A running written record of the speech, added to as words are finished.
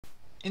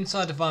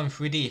Inside of Armory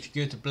 3D, if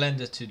you go to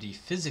Blender to the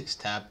Physics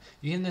tab,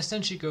 you can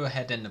essentially go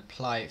ahead and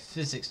apply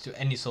physics to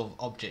any sort of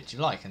object you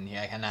like. And here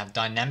I can have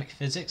dynamic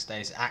physics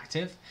that is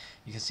active.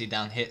 You can see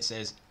down here it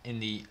says in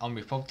the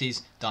Armory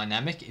properties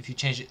dynamic. If you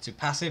change it to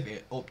passive,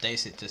 it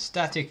updates it to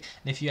static.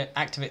 And if you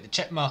activate the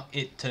check mark,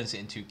 it turns it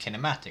into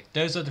kinematic.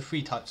 Those are the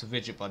three types of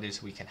rigid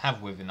bodies we can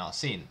have within our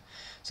scene.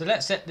 So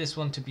let's set this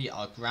one to be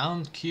our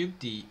ground cube,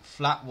 the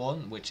flat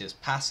one, which is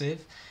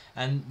passive.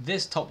 And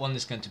this top one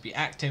is going to be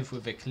active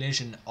with a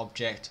collision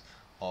object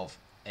of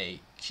a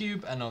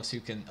cube, and obviously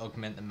we can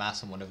augment the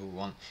mass and whatever we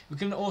want. We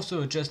can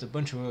also adjust a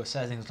bunch of other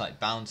settings like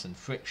bounce and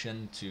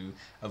friction to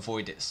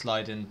avoid it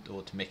sliding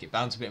or to make it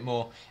bounce a bit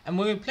more. And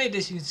when we play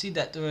this, you can see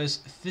that there is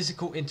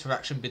physical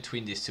interaction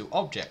between these two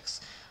objects.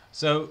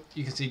 So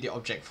you can see the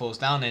object falls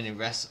down and it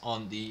rests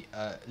on the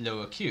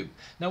lower cube.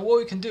 Now what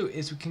we can do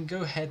is we can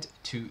go ahead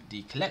to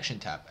the collection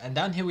tab, and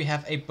down here we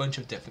have a bunch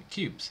of different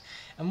cubes.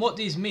 And what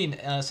these mean,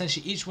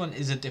 essentially each one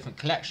is a different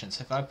collection.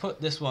 So if I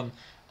put this one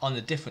on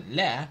a different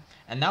layer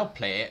and now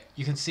play it,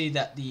 you can see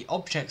that the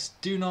objects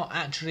do not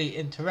actually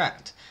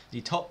interact.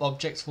 The top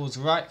object falls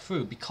right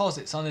through because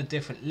it's on a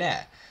different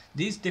layer.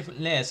 These different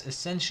layers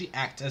essentially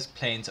act as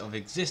planes of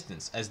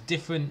existence, as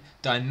different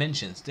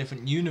dimensions,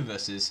 different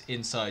universes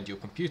inside your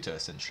computer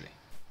essentially.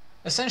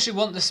 Essentially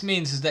what this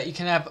means is that you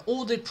can have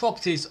all the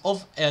properties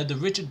of the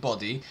rigid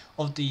body,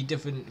 of the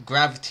different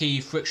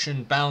gravity,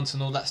 friction, bounce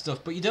and all that stuff,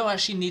 but you don't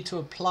actually need to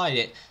apply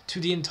it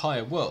to the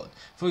entire world.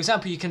 For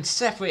example, you can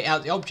separate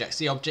out the objects.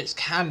 The objects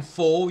can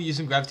fall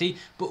using gravity,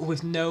 but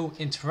with no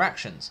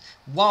interactions,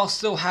 while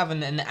still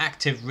having an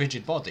active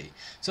rigid body.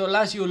 So it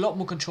allows you a lot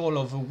more control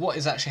over what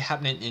is actually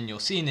happening in your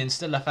scene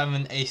instead of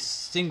having a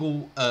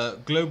single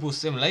global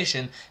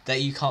simulation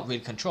that you can't really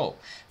control.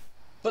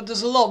 But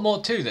there's a lot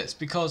more to this,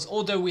 because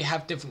although we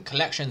have different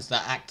collections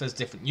that act as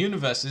different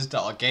universes,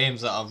 that are games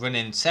that are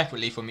running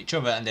separately from each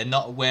other and they're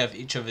not aware of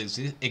each other's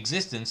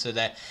existence, so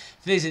their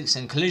physics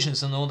and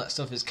collisions and all that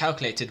stuff is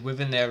calculated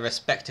within their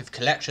respective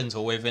collections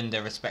or within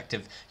their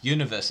respective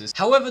universes.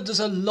 However, there's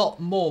a lot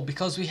more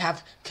because we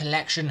have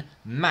collection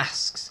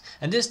masks.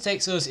 And this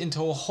takes us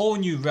into a whole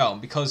new realm,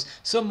 because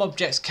some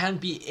objects can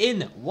be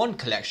in one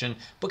collection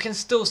but can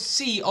still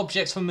see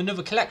objects from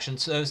another collection,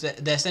 so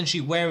that they're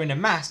essentially wearing a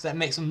mask that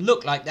makes them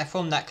look like they're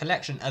from that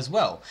collection as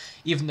well,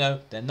 even though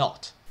they're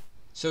not.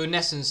 So in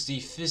essence, the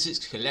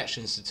physics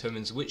collections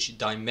determines which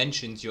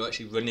dimensions you're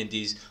actually running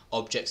these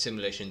object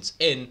simulations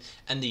in,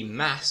 and the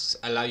masks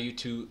allow you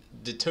to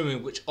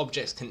determine which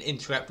objects can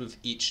interact with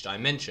each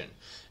dimension.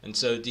 And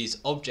so these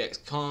objects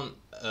can't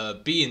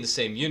be in the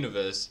same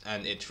universe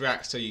and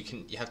interact, so you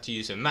have to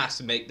use a mask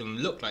to make them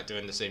look like they're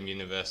in the same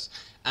universe,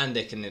 and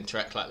they can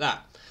interact like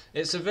that.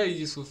 It's a very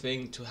useful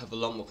thing to have a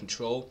lot more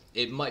control.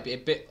 It might be a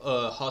bit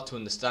hard to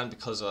understand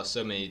because there are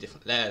so many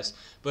different layers,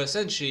 but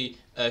essentially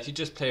if you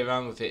just play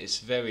around with it, it's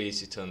very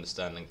easy to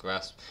understand and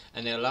grasp,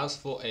 and it allows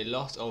for a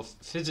lot of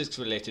physics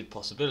related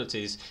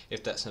possibilities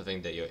if that's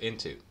something that you're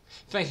into.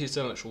 Thank you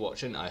so much for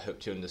watching. I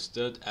hope you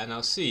understood, and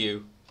I'll see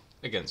you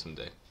again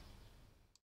someday.